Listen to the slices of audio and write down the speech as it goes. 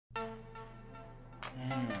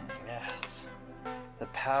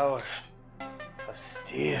power of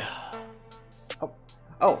steel.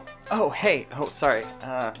 Oh, hey. Oh, sorry.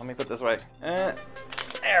 Let me put this away.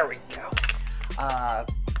 There we go.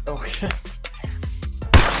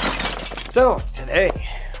 So, today,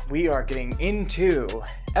 we are getting into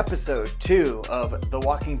episode 2 of The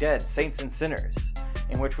Walking Dead, Saints and Sinners,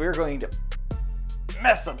 in which we're going to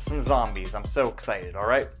mess up some zombies. I'm so excited,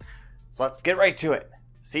 alright? So let's get right to it.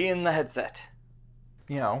 See you in the headset.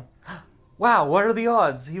 You know, wow, what are the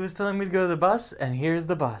odds? He was telling me to go to the bus, and here's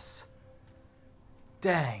the bus.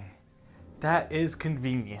 Dang, that is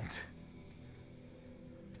convenient.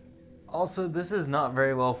 Also, this is not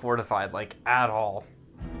very well fortified, like, at all.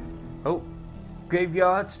 Oh,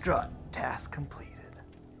 graveyard strut, task completed.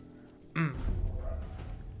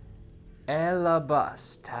 Ella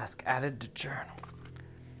bus, task added to journal.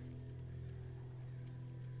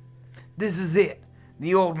 This is it,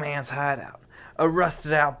 the old man's hideout. A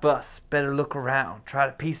rusted out bus, better look around. Try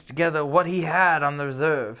to piece together what he had on the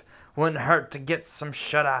reserve. Wouldn't hurt to get some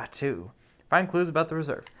shut-eye too. Find clues about the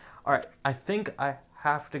reserve. Alright, I think I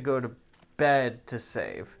have to go to bed to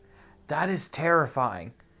save. That is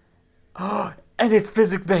terrifying. Oh, and it's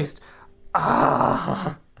physics-based.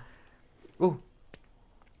 Ah. Ooh.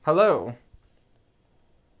 Hello.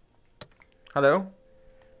 Hello?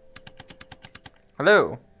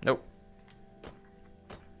 Hello? Nope.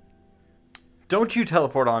 Don't you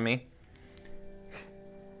teleport on me.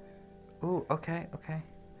 Ooh, okay.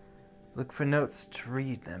 Look for notes to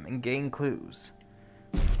read them and gain clues.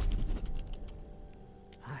 I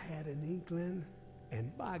had an inkling,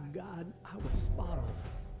 and by God, I was spot on.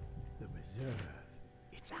 The reserve.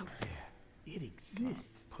 It's out there. It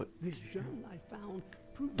exists. This journal I found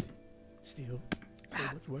proves it. Still, so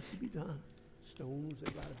much work to be done. Stones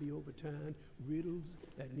that gotta be overturned, riddles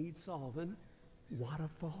that need solving,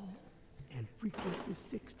 waterfall, and frequency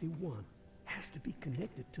 61 has to be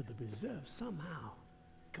connected to the reserve somehow.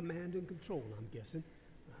 Command and control, I'm guessing.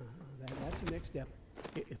 That's the next step.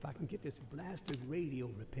 If I can get this blasted radio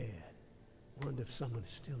repaired. Wonder if someone is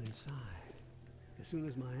still inside. As soon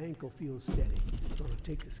as my ankle feels steady, I'm gonna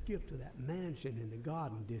take the skiff to that mansion in the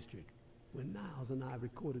Garden District where Niles and I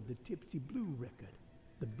recorded the Tipsy Blue record,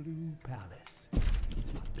 the Blue Palace.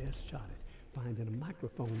 It's my best shot at finding a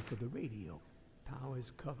microphone for the radio. Power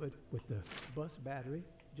is covered with the bus battery,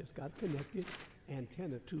 just got connected.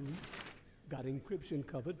 Antenna too, got encryption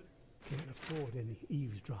covered. Can't afford any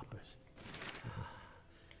eavesdroppers.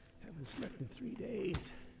 Haven't slept in 3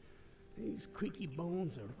 days. These creaky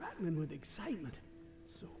bones are rattling with excitement.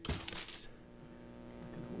 So close. I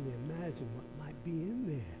can only imagine what might be in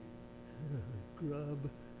there. Grub,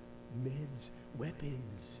 meds,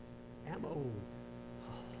 weapons, ammo.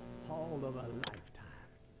 Haul of a lifetime.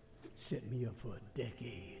 Set me up for a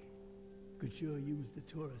decade. Could sure use the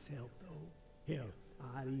tourist help though. Hell,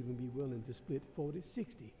 I'd even be willing to split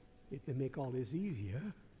 40-60 if they make all this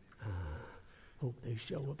easier. Hope they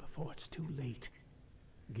show up before it's too late.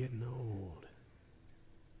 Getting old.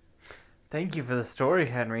 Thank you for the story,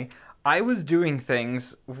 Henry. I was doing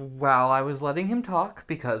things while I was letting him talk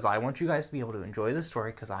because I want you guys to be able to enjoy the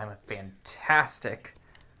story because I'm a fantastic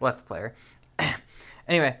Let's Player.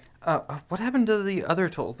 Anyway, what happened to the other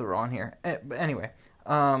tools that were on here? Anyway,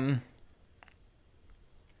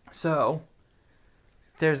 so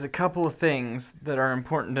there's a couple of things that are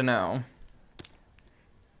important to know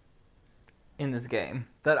in this game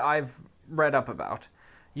that I've read up about.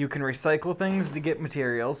 You can recycle things to get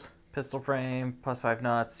materials. Pistol frame, +5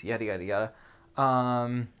 nuts, yada yada yada.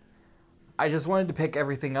 I just wanted to pick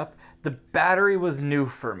everything up. The battery was new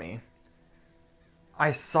for me.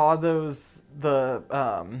 I saw the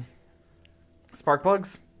spark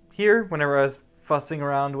plugs here whenever I was fussing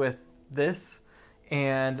around with this.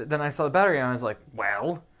 And then I saw the battery and I was like,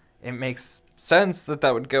 well, it makes sense that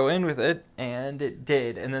that would go in with it. And it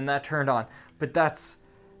did. And then that turned on. But that's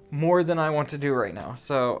more than I want to do right now.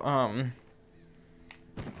 So,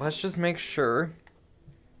 let's just make sure.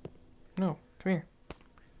 No, come here.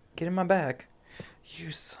 Get in my bag.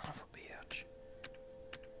 You son of a bitch.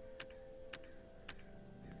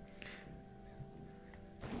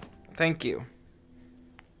 Thank you.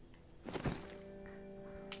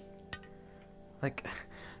 Like,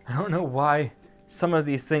 I don't know why some of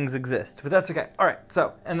these things exist, but that's okay. All right,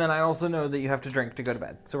 so, and then I also know that you have to drink to go to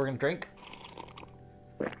bed. So we're gonna drink.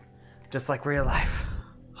 Just like real life.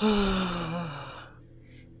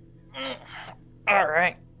 All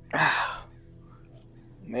right.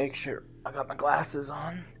 Make sure I got my glasses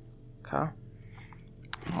on. Okay.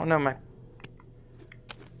 Oh no, my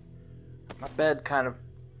bed kind of,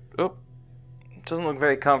 doesn't look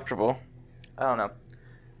very comfortable. I don't know.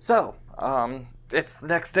 So, it's the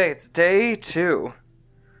next day. It's day 2.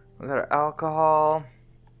 We got our alcohol.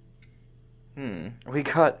 We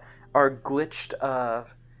got our glitched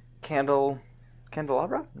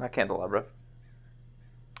candelabra? Not candelabra.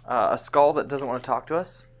 A skull that doesn't want to talk to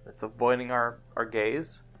us. It's avoiding our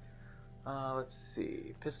gaze. Let's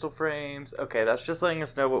see. Pistol frames. Okay, that's just letting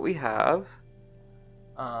us know what we have.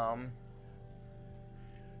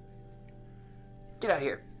 Get out of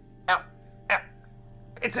here. Ow. Ow.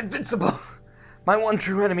 It's invincible. My one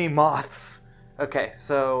true enemy, moths. Okay,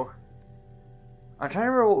 so... I'm trying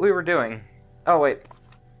to remember what we were doing. Oh, wait.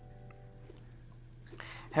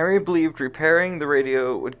 Henry believed repairing the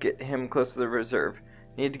radio would get him close to the reserve.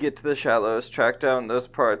 Need to get to the shallows, track down those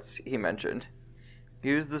parts he mentioned.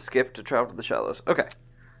 Use the skiff to travel to the shallows. Okay.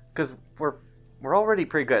 Because we're already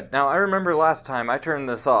pretty good. Now, I remember last time I turned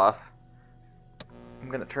this off. I'm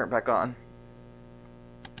going to turn it back on.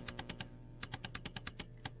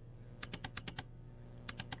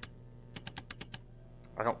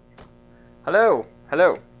 I don't... Hello!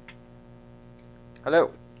 Hello!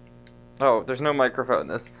 Hello! Oh, there's no microphone in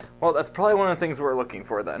this. Well, that's probably one of the things we're looking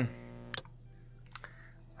for then.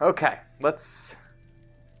 Okay, let's...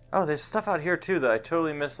 Oh, there's stuff out here too that I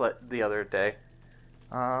totally missed the other day.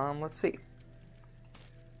 Let's see.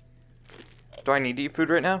 Do I need to eat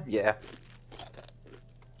food right now? Yeah.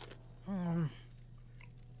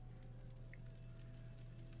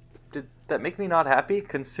 Did that make me not happy?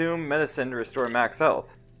 Consume medicine to restore max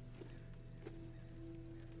health.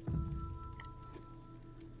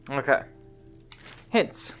 Okay.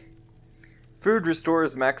 Hints. Food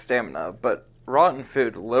restores max stamina, but rotten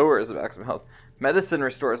food lowers maximum health. Medicine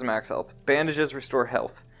restores max health. Bandages restore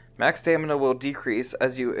health. Max stamina will decrease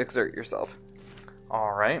as you exert yourself.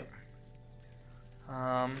 Alright.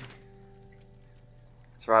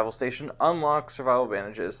 Survival station. Unlock survival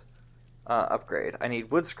bandages. Upgrade. I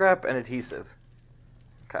need wood scrap and adhesive.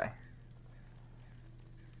 Okay.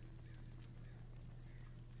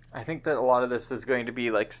 I think that a lot of this is going to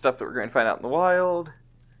be like stuff that we're going to find out in the wild.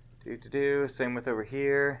 Same with over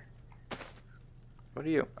here. What are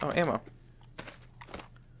you? Oh, ammo.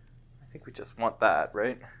 I think we just want that,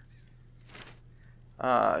 right?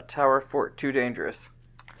 Tower fort, too dangerous.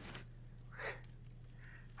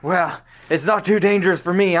 Well, it's not too dangerous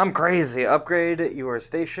for me. I'm crazy. Upgrade your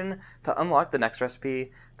station to unlock the next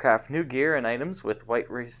recipe. Craft new gear and items with white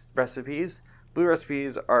recipes. Blue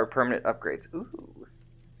recipes are permanent upgrades. Ooh.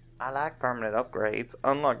 I like permanent upgrades.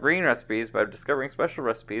 Unlock green recipes by discovering special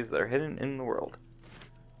recipes that are hidden in the world.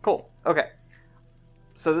 Cool. Okay.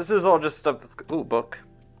 So this is all just stuff that's... Ooh, book.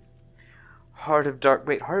 Heart of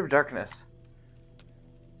Darkness.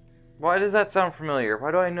 Why does that sound familiar?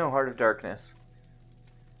 Why do I know Heart of Darkness?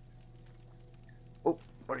 Oh,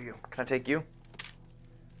 what are you? Can I take you?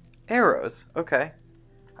 Arrows. Okay.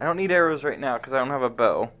 I don't need arrows right now because I don't have a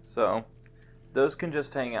bow. So those can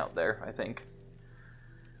just hang out there, I think.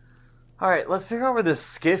 Alright, let's figure out where this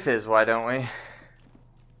skiff is, why don't we?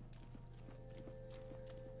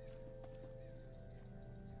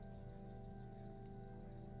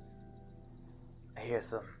 I hear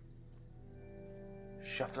some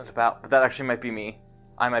shuffling about, but that actually might be me.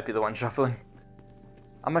 I might be the one shuffling.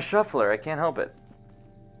 I'm a shuffler, I can't help it.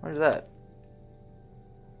 What is that?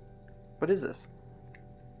 What is this?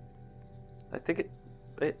 I think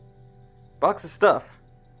it... Box of stuff.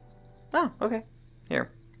 Oh, okay.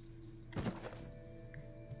 Here.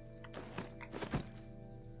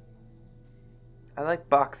 I like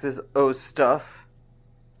boxes of stuff.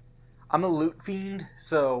 I'm a loot fiend,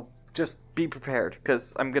 so just be prepared,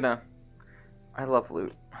 because I love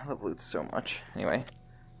loot. I love loot so much. Anyway,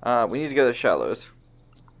 we need to go to the shallows.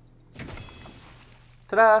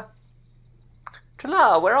 Ta-da!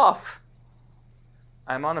 Ta-da! We're off!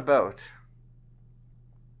 I'm on a boat.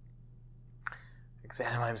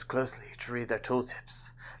 Examine items closely to read their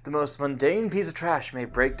tooltips. The most mundane piece of trash may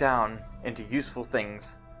break down into useful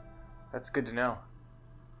things. That's good to know.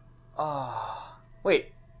 Ah,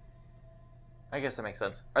 wait. I guess that makes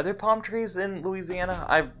sense. Are there palm trees in Louisiana?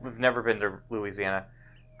 I've never been to Louisiana.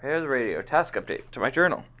 Repair the radio. Task update to my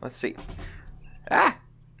journal. Let's see. Ah!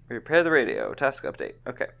 Repair the radio. Task update.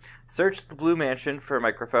 Okay. Search the blue mansion for a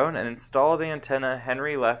microphone and install the antenna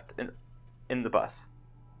Henry left in the bus.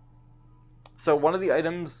 So one of the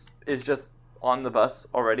items is just on the bus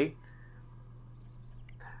already.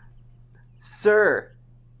 Sir,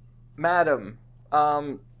 madam,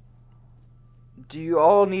 do you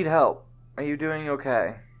all need help? Are you doing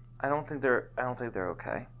okay? I don't think they're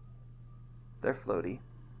okay. They're floaty.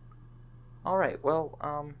 All right. Well,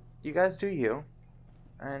 you guys do you,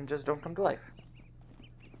 and just don't come to life.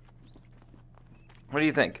 What do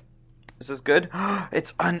you think? Is this good?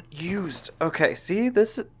 It's unused. Okay. See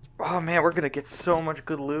this. Oh man, we're gonna get so much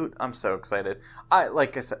good loot. I'm so excited.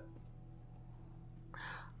 Like I said,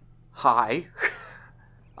 hi,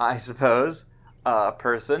 I suppose,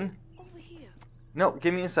 person. Over here. No,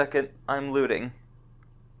 give me a second. I'm looting.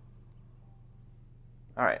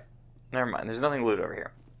 Alright. Never mind. There's nothing to loot over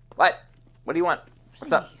here. What? What do you want?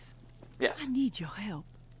 What's up? Please. Yes. I need your help.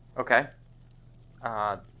 Okay.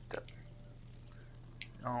 Oh.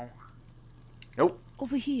 Nope.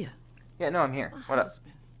 Over here. Yeah, no, I'm here. My What up?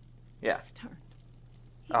 husband. Yeah. He's turned.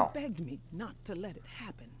 He Oh. begged me not to let it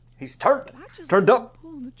happen. He's turned. But I just Turned couldn't up.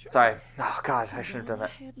 pull the trigger. Sorry. Oh god, I That's should have done all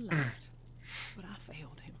that. I had left. But I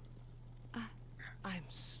failed him. I'm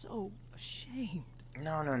so ashamed.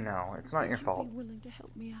 No, no, no. It's not your Would you fault. be willing to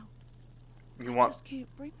help me out? You I want... just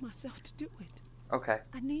can't bring myself to do it. Okay.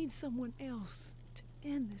 I need someone else to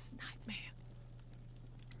end this nightmare.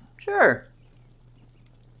 Sure.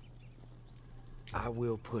 I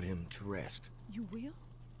will put him to rest. You will?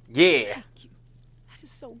 Yeah. Thank you. That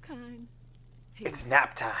is so kind. Hey, It's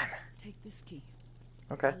nap time. take this key.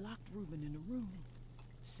 Okay. I locked Reuben in a room.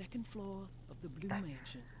 Second floor of the Blue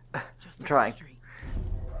Mansion. Just I'm up trying. the street.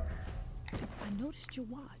 I noticed your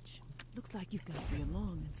watch. Looks like you've got the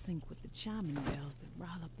alarm in sync with the chiming bells that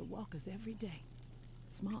rile up the walkers every day.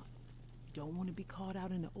 Smart. Don't want to be caught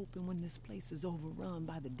out in the open when this place is overrun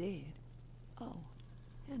by the dead. Oh,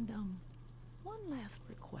 and one last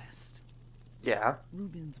request. Yeah.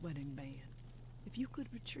 Reuben's wedding band. If you could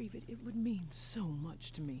retrieve it, it would mean so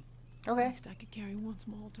much to me. At Okay. least I could carry one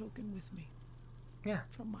small token with me. Yeah.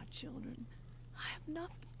 From my children. I have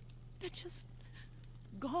nothing. They're just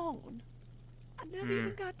gone. I never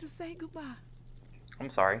even got to say goodbye. I'm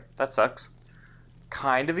sorry. That sucks.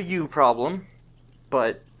 Kind of a you problem,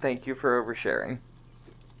 but thank you for oversharing.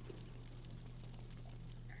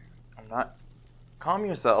 I'm not... Calm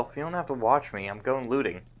yourself. You don't have to watch me. I'm going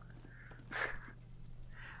looting.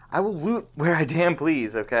 I will loot where I damn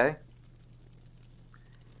please, okay?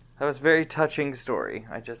 That was a very touching story.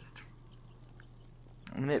 I'm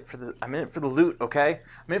in it for the loot, okay?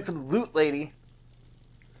 I'm in it for the loot, lady.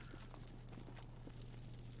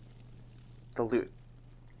 The loot.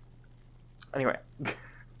 Anyway.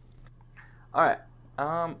 Alright.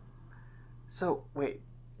 So, wait.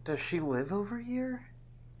 Does she live over here?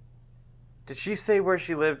 Did she say where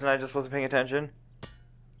she lived and I just wasn't paying attention?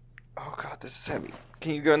 Oh god, this is heavy.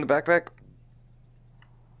 Can you go in the backpack?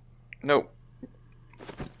 Nope.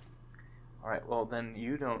 Alright, well then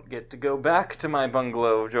you don't get to go back to my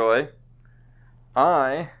bungalow of joy.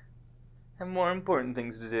 I have more important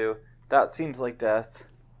things to do. That seems like death.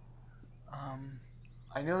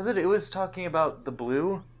 I know that it was talking about the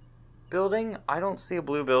blue building. I don't see a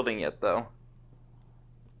blue building yet, though.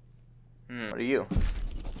 What are you?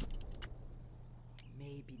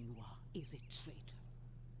 Maybe Noir is a traitor.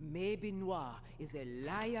 Maybe Noir is a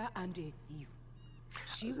liar and a thief.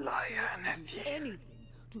 She will Liar say and a do thief. anything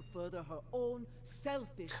to further her own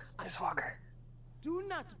selfish Miss agenda. Walker. Do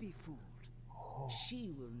not be fooled.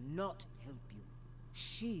 She will not help you.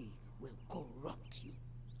 She will corrupt you.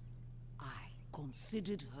 I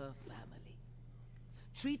considered her family.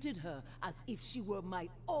 Treated her as if she were my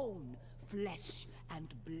own flesh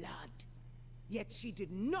and blood. Yet she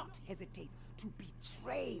did not hesitate to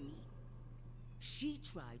betray me. She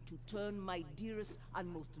tried to turn my dearest and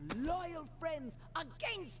most loyal friends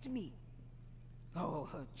against me. Oh,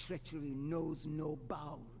 her treachery knows no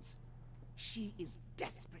bounds. She is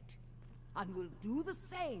desperate and will do the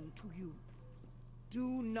same to you.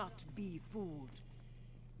 Do not be fooled.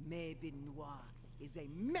 Maybe Noir is a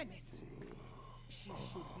menace. She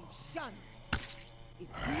should be shunned. If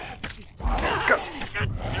you assist her,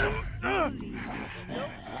 you leave this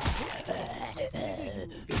note to consider you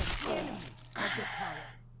an enemy of the tower.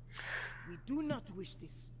 We do not wish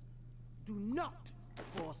this. Do not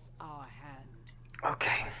force our hand.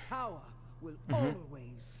 Okay. The tower will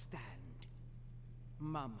always stand.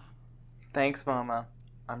 Mama. Thanks, Mama.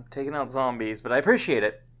 I'm taking out zombies, but I appreciate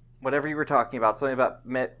it. Whatever you were talking about. Something about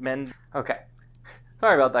men. Okay.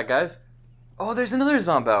 Sorry about that, guys. Oh, there's another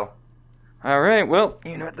Zombo. Alright, well,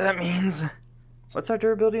 you know what that means. What's our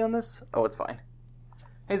durability on this? Oh, it's fine.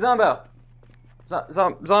 Hey, Zombo.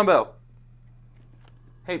 Zombo.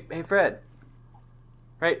 Hey, Fred.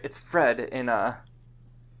 Right, it's Fred in,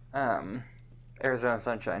 Arizona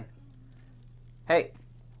Sunshine. Hey.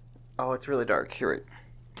 Oh, it's really dark. You're right.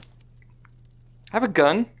 I have a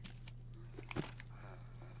gun.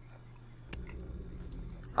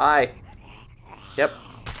 Hi. Yep.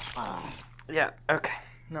 Yeah, okay.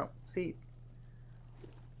 No, see.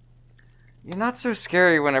 You're not so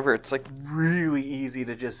scary whenever it's, like, really easy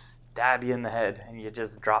to just stab you in the head and you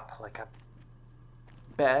just drop like a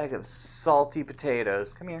bag of salty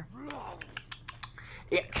potatoes. Come here.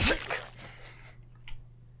 Yeah, shake.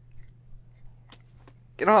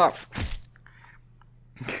 Get off.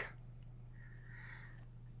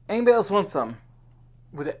 Anybody else want some?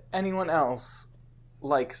 Would anyone else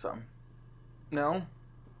like some? No?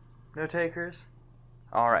 No takers?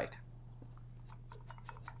 Alright.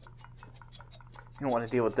 You don't want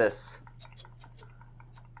to deal with this.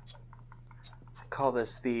 I call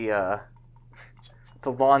this the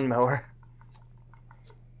lawnmower.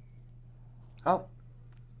 Oh.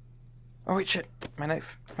 Oh wait, shit. My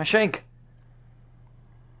knife. My shank.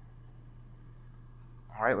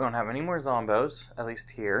 Alright, we don't have any more zombos, at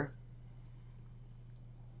least here.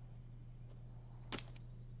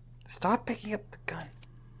 Stop picking up the gun.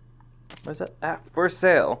 What is that? Ah, for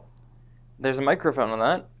sale. There's a microphone on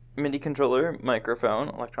that. MIDI controller, microphone,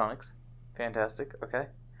 electronics. Fantastic, okay.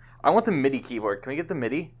 I want the MIDI keyboard. Can we get the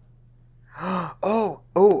MIDI? Oh,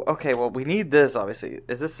 okay, well, we need this, obviously.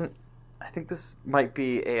 Is this an... I think this might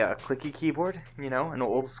be a clicky keyboard, you know, an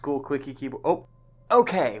old school clicky keyboard. Oh,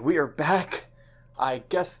 okay, we are back. I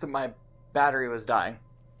guess that my battery was dying.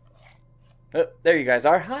 Oh, there you guys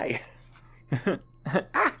are. Hi.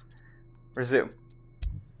 Ah! Resume.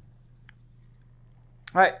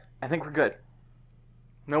 Alright, I think we're good.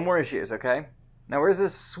 No more issues, okay? Now where's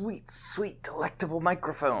this sweet, sweet, delectable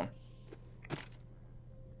microphone?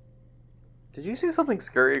 Did you see something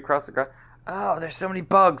scurry across the ground? Oh, there's so many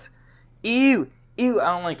bugs. Ew! Ew,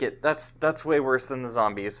 I don't like it. That's way worse than the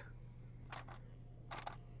zombies.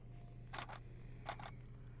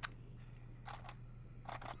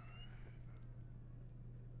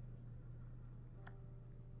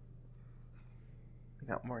 We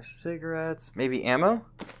got more cigarettes. Maybe ammo?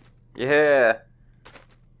 Yeah.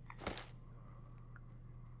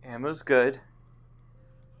 Ammo's good.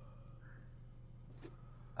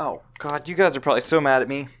 Oh, God, you guys are probably so mad at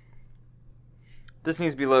me. This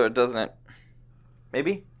needs to be loaded, doesn't it?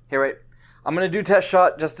 Maybe? Here, wait. I'm going to do test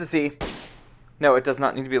shot just to see. No, it does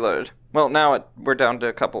not need to be loaded. Well, now we're down to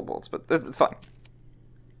a couple bullets, but it's fine.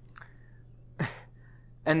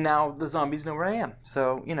 And now the zombies know where I am.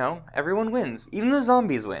 So, you know, everyone wins. Even the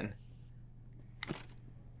zombies win.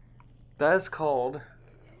 That is called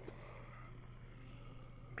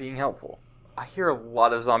being helpful. I hear a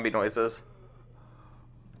lot of zombie noises.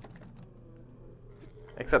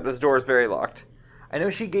 Except this door is very locked. I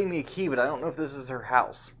know she gave me a key, but I don't know if this is her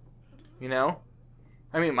house. You know?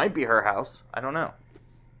 I mean, it might be her house. I don't know.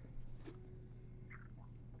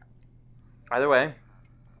 Either way,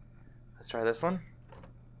 let's try this one.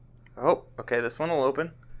 Oh, okay, this one will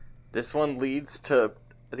open. This one leads to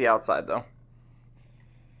the outside, though.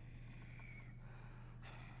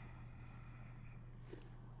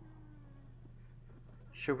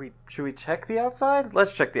 Should we check the outside?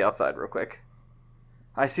 Let's check the outside real quick.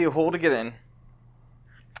 I see a hole to get in.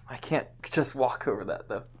 I can't just walk over that,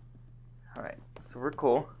 though. Alright, so we're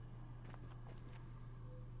cool.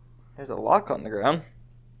 There's a lock on the ground.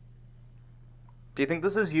 Do you think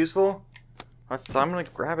this is useful? So I'm gonna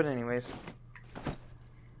grab it anyways.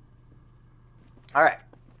 Alright.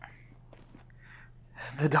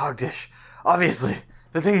 The dog dish. Obviously.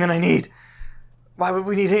 The thing that I need. Why would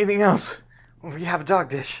we need anything else when we have a dog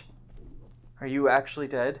dish? Are you actually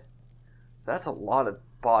dead? That's a lot of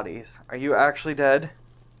bodies. Are you actually dead?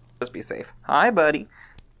 Just be safe. Hi, buddy.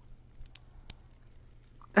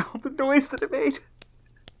 Oh, the noise that it made.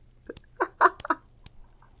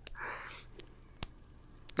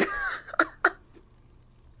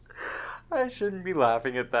 I shouldn't be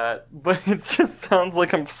laughing at that, but it just sounds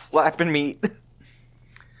like I'm slapping meat.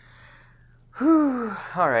 Whew.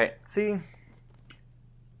 Alright, see?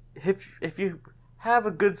 If you have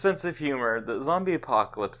a good sense of humor, the zombie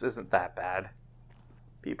apocalypse isn't that bad.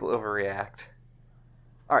 People overreact.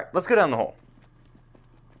 Alright, let's go down the hole.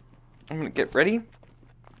 I'm gonna get ready.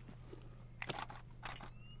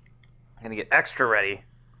 I'm gonna get extra ready.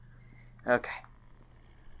 Okay.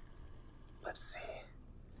 Let's see.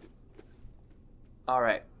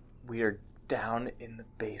 Alright, we are down in the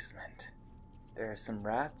basement. There are some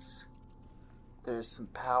rats. There's some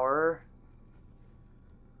power.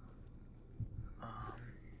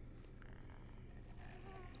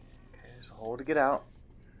 Okay, there's a hole to get out.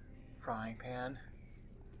 Frying pan.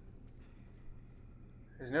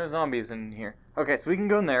 There's no zombies in here. Okay, so we can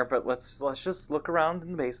go in there, but let's just look around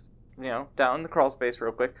in the base, you know, down in the crawl space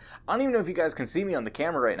real quick. I don't even know if you guys can see me on the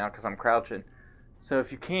camera right now because I'm crouching. So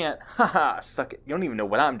if you can't, haha, suck it. You don't even know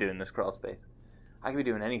what I'm doing in this crawl space. I could be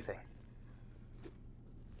doing anything.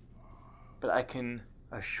 But I can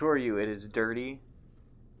assure you it is dirty.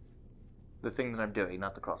 The thing that I'm doing,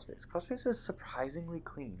 not the crawl space. Crawl space is surprisingly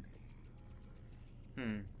clean.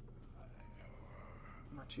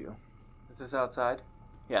 Not you. Is this outside?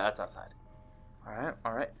 Yeah, that's outside. Alright,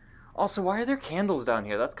 alright. Also, why are there candles down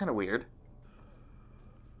here? That's kind of weird.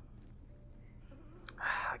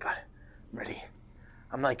 I got it. I'm ready.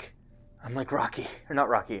 I'm like Rocky. Or not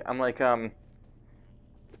Rocky. I'm like, Oh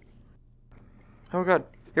god.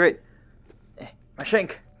 You're right. My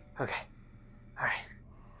shank. Okay. Alright.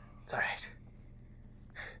 It's alright.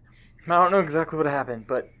 I don't know exactly what happened,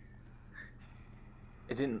 but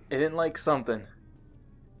it didn't like something.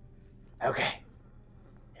 Okay.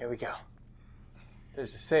 Here we go.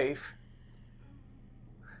 There's a safe.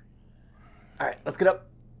 Alright, let's get up.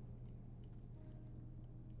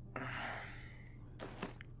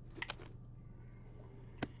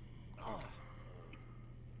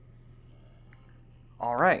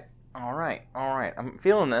 Alright. I'm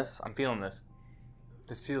feeling this.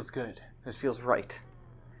 This feels good. This feels right.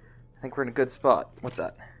 I think we're in a good spot. What's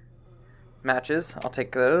that? Matches. I'll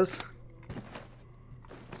take those.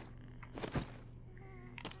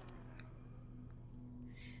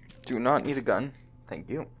 Do not need a gun. Thank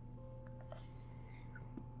you.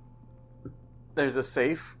 There's a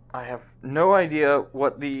safe. I have no idea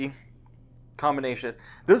what the combination is.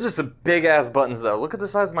 Those are some big-ass buttons, though. Look at the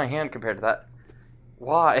size of my hand compared to that.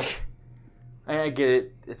 Why? I get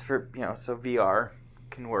it. It's for, so VR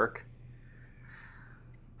can work.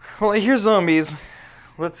 Well, I hear zombies.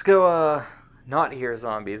 Let's go, not hear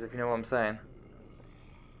zombies, if you know what I'm saying.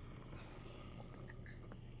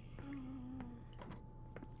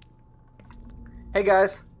 Hey,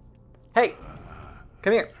 guys. Hey.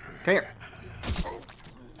 Come here. Come here.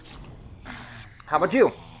 How about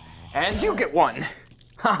you? And you get one.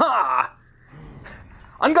 Ha-ha!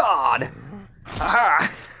 On guard!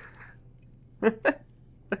 Ha-ha!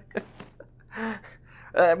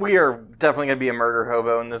 We are definitely going to be a murder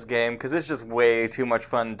hobo in this game, because it's just way too much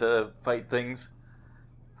fun to fight things.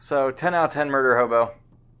 So, 10 out of 10 murder hobo.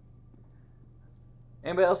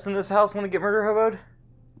 Anybody else in this house want to get murder hoboed?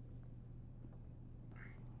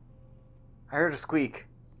 I heard a squeak.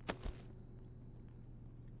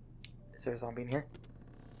 Is there a zombie in here?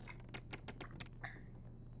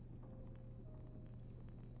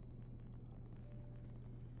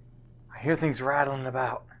 I hear things rattling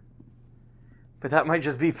about. But that might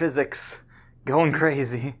just be physics going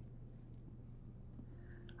crazy.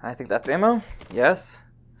 I think that's ammo? Yes.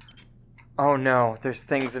 Oh no, there's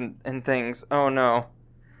things and things. Oh no.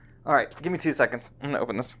 Alright, give me 2 seconds. I'm gonna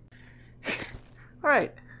open this.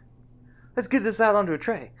 Alright. Let's get this out onto a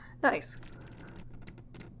tray. Nice.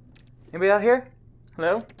 Anybody out here?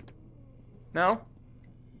 Hello? No?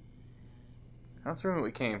 That's the room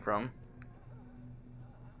we came from.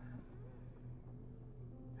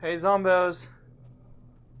 Hey, zombos.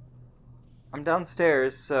 I'm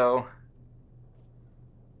downstairs, so...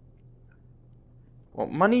 Well,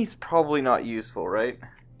 money's probably not useful, right?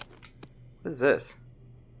 What is this?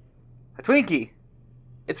 A Twinkie!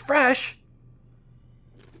 It's fresh!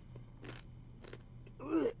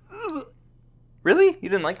 Really? You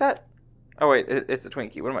didn't like that? Oh wait, it's a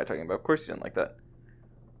Twinkie. What am I talking about? Of course you didn't like that.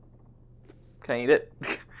 Can I eat it?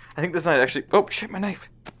 I think this might actually... Oh, shit, my knife!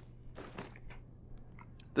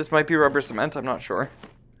 This might be rubber cement, I'm not sure.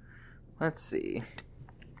 Let's see.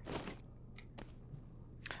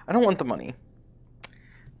 I don't want the money.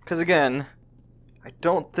 Because again, I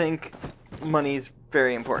don't think money's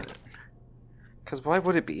very important. Because why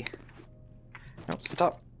would it be? No,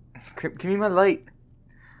 stop. Give me my light.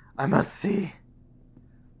 I must see.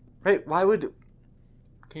 Right, why would...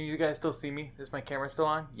 Can you guys still see me? Is my camera still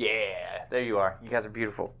on? Yeah, there you are. You guys are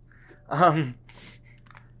beautiful.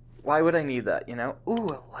 Why would I need that, you know?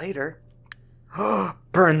 Ooh, a lighter.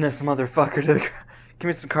 Burn this motherfucker to the ground. Give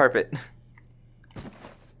me some carpet.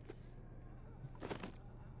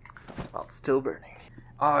 While it's still burning.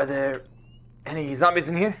 Are there any zombies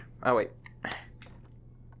in here? Oh, wait.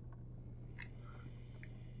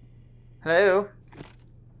 Hello?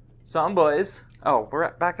 Zomboys. Oh, we're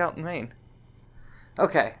back out in Maine.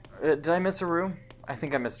 Okay. Did I miss a room? I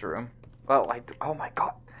think I missed a room. Well, oh my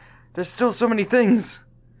god. There's still so many things.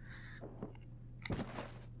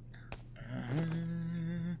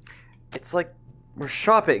 It's like we're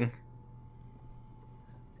shopping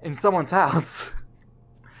in someone's house.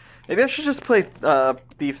 Maybe I should just play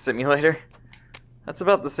Thief Simulator. That's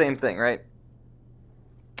about the same thing, right?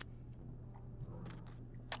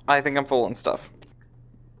 I think I'm full on stuff.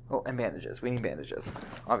 Oh, and bandages. We need bandages,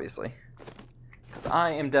 obviously. Because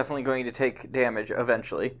I am definitely going to take damage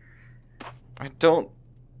eventually. I don't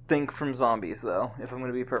think from zombies, though, if I'm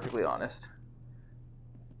going to be perfectly honest.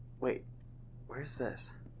 Wait, where's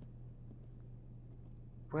this?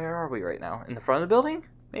 Where are we right now? In the front of the building?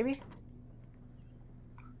 Maybe?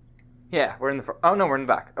 Yeah, we're in the front. Oh, no, we're in the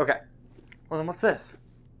back. Okay. Well, then what's this?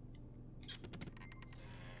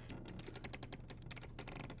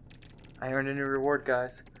 I earned a new reward,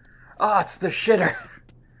 guys. Oh, it's the shitter.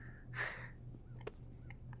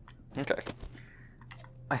 Okay.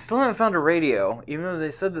 I still haven't found a radio, even though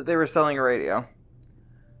they said that they were selling a radio.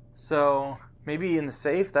 So, maybe in the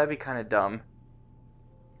safe? That'd be kind of dumb.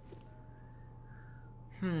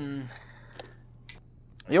 You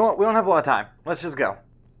know what? We don't have a lot of time. Let's just go.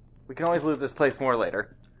 We can always loot this place more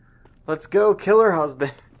later. Let's go kill her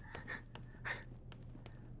husband.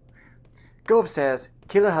 Go upstairs,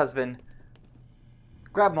 kill her husband,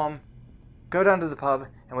 grab Mom, go down to the pub,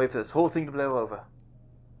 and wait for this whole thing to blow over.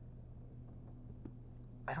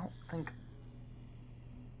 I don't think...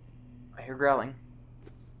 I hear growling.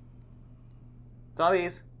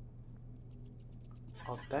 Zombies!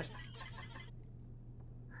 Oh, that...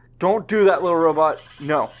 Don't do that, little robot!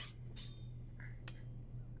 No.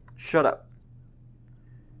 Shut up.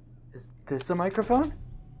 Is this a microphone?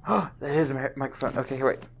 Oh, that is a microphone. Okay, here,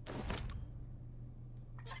 wait.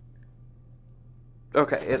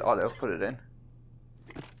 Okay, it auto put it in.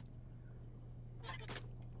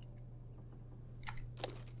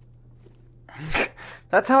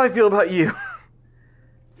 That's how I feel about you.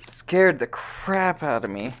 Scared the crap out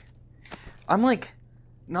of me. I'm like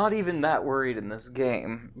not even that worried in this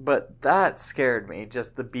game, but that scared me,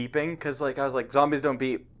 just the beeping, because like I was like, zombies don't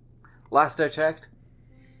beep. Last I checked,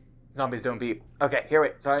 zombies don't beep. Okay, here,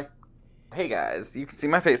 wait, sorry. Hey guys, you can see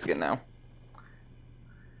my face again now.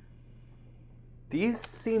 These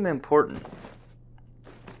seem important.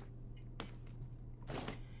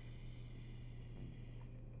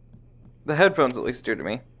 The headphones at least do to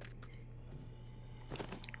me.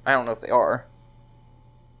 I don't know if they are.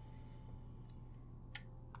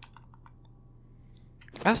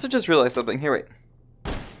 I also just realized something. Here, wait.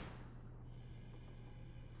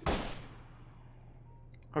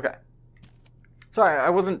 Okay. Sorry, I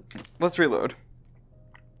wasn't... Let's reload.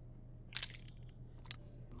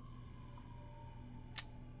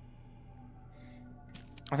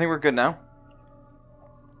 I think we're good now.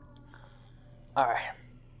 Alright.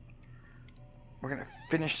 We're gonna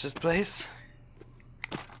finish this place.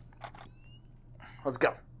 Let's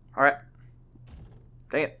go. Alright.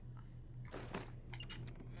 Dang it.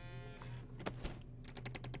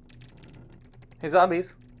 Hey,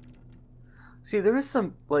 zombies. See, there is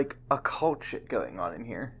some, like, occult shit going on in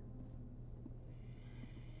here.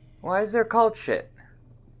 Why is there occult shit?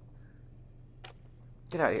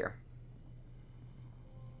 Get out of here.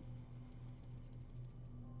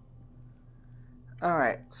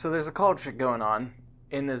 Alright, so there's occult shit going on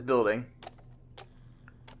in this building.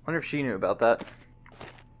 Wonder if she knew about that.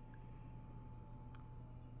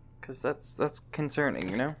 Because that's concerning,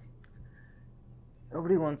 you know?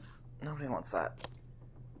 Nobody wants that.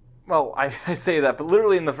 Well, I say that, but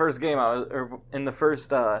literally in the first game, in the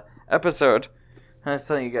first episode, I was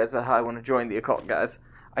telling you guys about how I want to join the occult guys.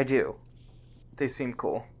 I do. They seem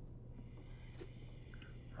cool.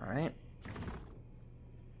 Alright.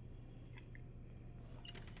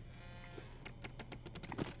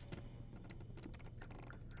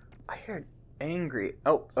 I hear angry.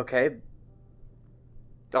 Oh, okay.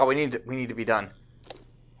 Oh, we need to be done.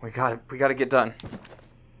 We gotta get done.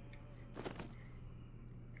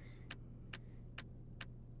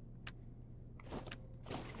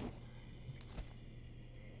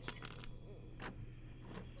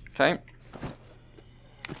 Okay.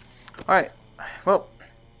 Alright. Well,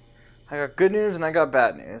 I got good news and I got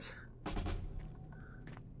bad news.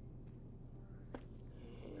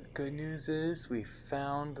 Good news is we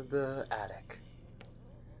found the attic.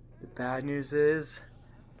 The bad news is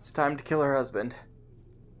it's time to kill her husband.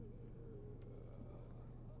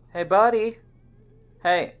 Hey, buddy.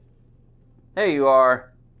 Hey. There you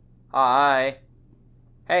are. Hi.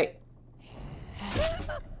 Hey.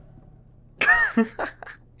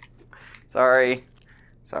 Sorry.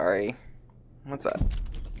 What's that?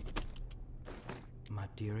 My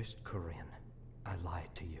dearest Corinne, I lied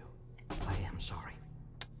to you. I am sorry.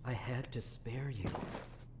 I had to spare you.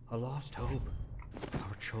 A lost hope.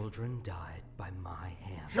 Our children died by my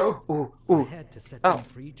hand. Ooh. I had to set them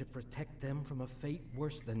free to protect them from a fate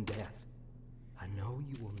worse than death. I know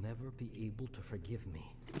you will never be able to forgive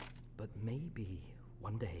me, but maybe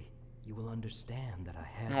one day you will understand that I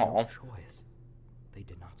had no choice. They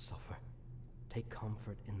did not suffer. Take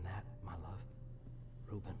comfort in that, my love.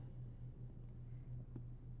 Reuben.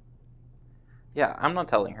 Yeah, I'm not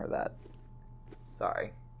telling her that.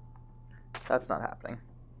 Sorry. That's not happening.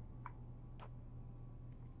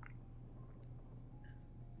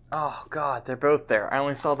 Oh, God, they're both there. I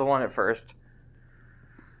only saw the one at first.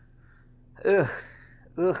 Ugh.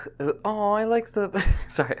 Ugh. Oh, I like the...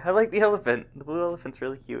 Sorry, I like the elephant. The blue elephant's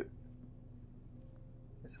really cute.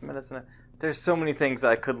 There's some medicine. There's so many things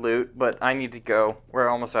I could loot, but I need to go. We're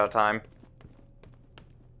almost out of time.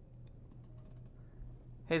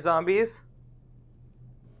 Hey, zombies.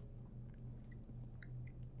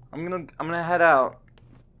 I'm gonna head out.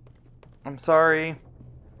 I'm sorry.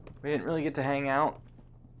 We didn't really get to hang out.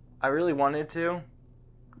 I really wanted to.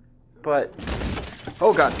 But...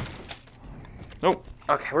 Oh, God. Nope.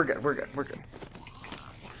 Okay, we're good. We're good. We're good.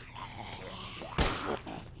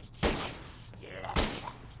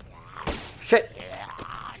 Shit.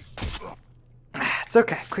 It's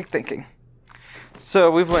okay. Quick thinking.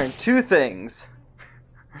 So, we've learned 2 things.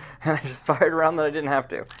 And I just fired around that I didn't have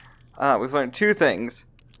to. We've learned 2 things.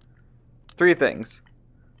 3 things.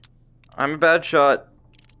 I'm a bad shot.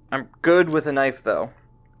 I'm good with a knife, though.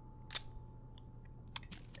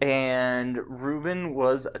 And Reuben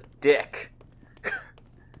was a dick.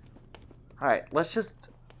 Alright, let's just...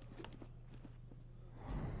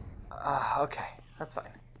 okay, that's fine.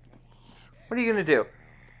 What are you gonna do?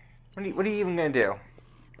 What are you even gonna do?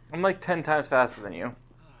 I'm like 10 times faster than you.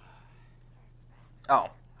 Oh,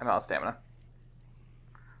 I'm out of stamina.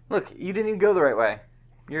 Look, you didn't even go the right way.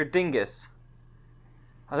 You're a dingus.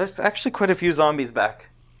 Oh, there's actually quite a few zombies back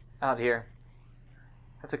out here.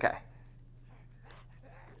 That's okay.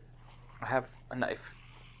 I have a knife.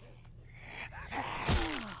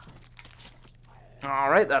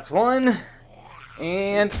 Alright, that's 1.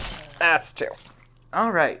 And that's 2.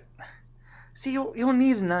 Alright. See, you'll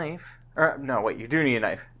need a knife. Or, no, wait, you do need a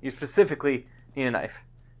knife. You specifically need a knife.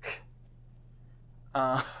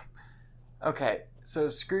 Okay, so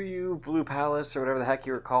screw you, Blue Palace, or whatever the heck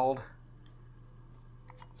you were called.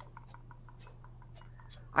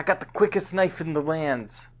 I got the quickest knife in the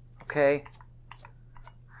lands, okay?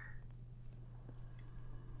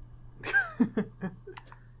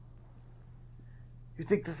 You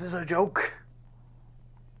think this is a joke?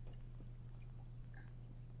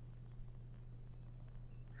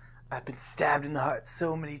 I've been stabbed in the heart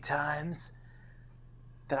so many times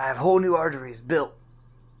that I have whole new arteries built.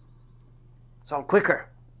 So I'm quicker.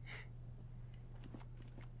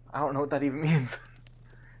 I don't know what that even means.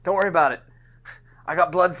 Don't worry about it. I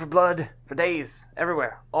got blood for days,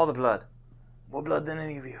 everywhere, all the blood. More blood than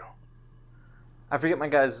any of you. I forget my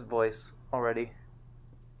guy's voice already.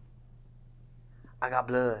 I got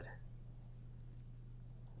blood.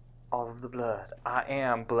 All of the blood. I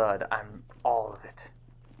am blood. I'm all of it.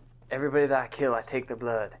 Everybody that I kill, I take their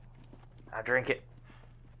blood. I drink it.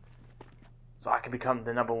 So I can become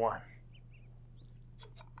the number 1.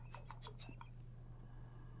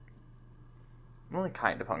 I'm only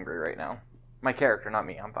kind of hungry right now. My character, not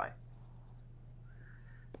me. I'm fine.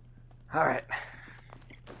 Alright.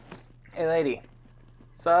 Hey, lady.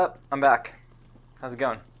 Sup? I'm back. How's it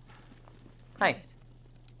going? Hi.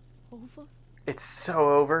 Over? It's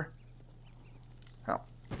so over. Oh.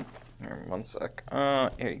 Here, 1 sec.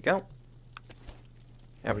 Here you go.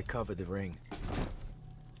 I recovered the ring.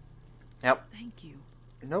 Yep. Thank you.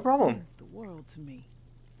 No This problem. means the world to me.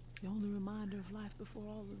 The only reminder of life before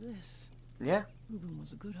all of this. Yeah. Reuben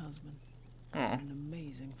was a good husband. Oh. And an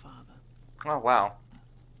amazing father. Oh, wow.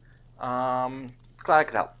 Glad I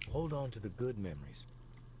could help. Hold on to the good memories.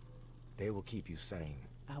 They will keep you sane.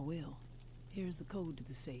 I will. Here's the code to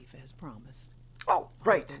the safe as promised. Oh,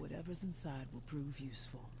 right. Hope that whatever's inside will prove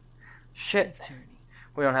useful. Shit. Safe journey.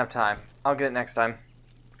 We don't have time. I'll get it next time.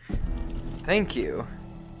 Thank you.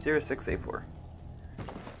 0684.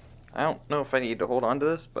 I don't know if I need to hold on to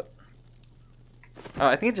this, but... Oh,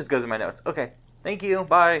 I think it just goes in my notes. Okay. Thank you.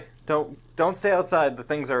 Bye. Don't stay outside. The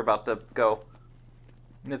things are about to go.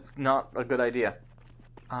 It's not a good idea.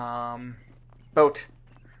 Boat.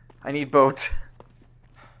 I need boat.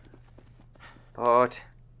 Boat.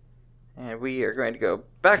 And we are going to go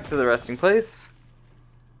back to the resting place.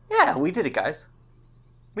 Yeah, we did it, guys.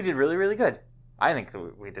 We did really, really good. I think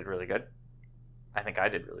we did really good. I think I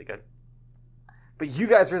did really good. But you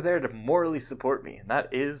guys were there to morally support me, and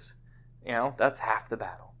that is, you know, that's half the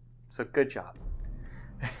battle. So good job.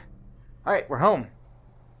 Alright, we're home.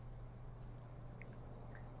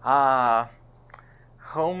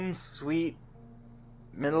 Home sweet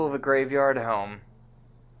middle of a graveyard home.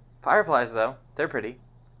 Fireflies, though, they're pretty.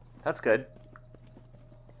 That's good.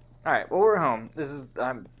 Alright, well, we're home. This is,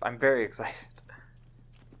 I'm very excited.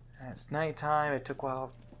 It's nighttime. It took a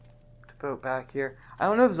while to boat back here. I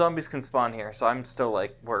don't know if zombies can spawn here, so I'm still,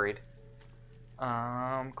 like, worried.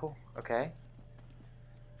 Cool. Okay.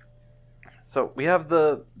 So, we have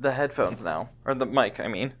the headphones now. Or the mic, I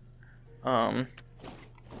mean.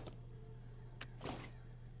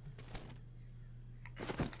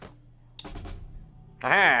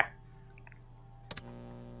 Aha!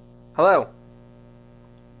 Hello? Do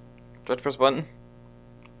I have to press a button?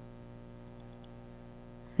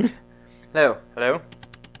 Hello? Hello?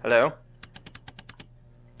 Hello?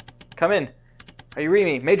 Come in. Are you reading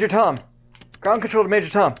me? Major Tom! Ground control to Major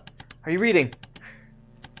Tom! Are you reading?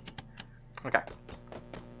 Okay.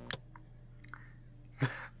 I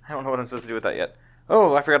don't know what I'm supposed to do with that yet.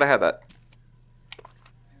 Oh, I forgot I had that.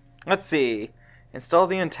 Let's see. Install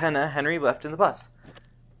the antenna Henry left in the bus.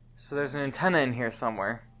 So there's an antenna in here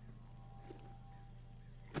somewhere.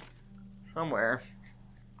 Somewhere.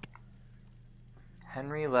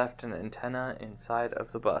 Henry left an antenna inside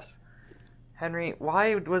of the bus. Henry,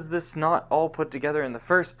 why was this not all put together in the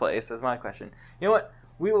first place, is my question. You know what?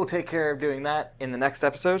 We will take care of doing that in the next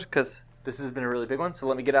episode, because this has been a really big one. So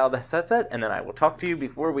let me get out of the set, and then I will talk to you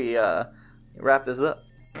before we wrap this up.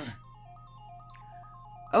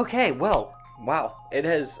 Okay, well, wow. It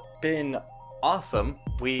has been awesome.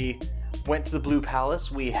 We went to the Blue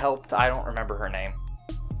Palace. We helped, I don't remember her name.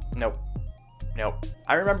 Nope.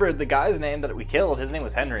 I remember the guy's name that we killed. His name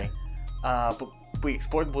was Henry. But we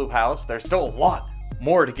explored the Blue Palace. There's still a lot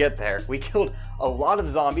more to get there. We killed a lot of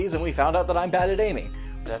zombies, and we found out that I'm bad at aiming.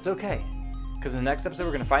 But that's okay. Because in the next episode,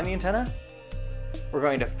 we're going to find the antenna. We're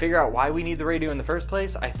going to figure out why we need the radio in the first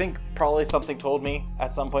place. I think probably something told me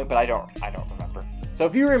at some point, but I don't remember. So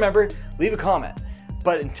if you remember, leave a comment.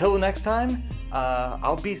 But until the next time,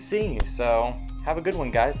 I'll be seeing you. So have a good one,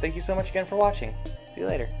 guys. Thank you so much again for watching. See you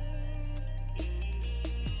later.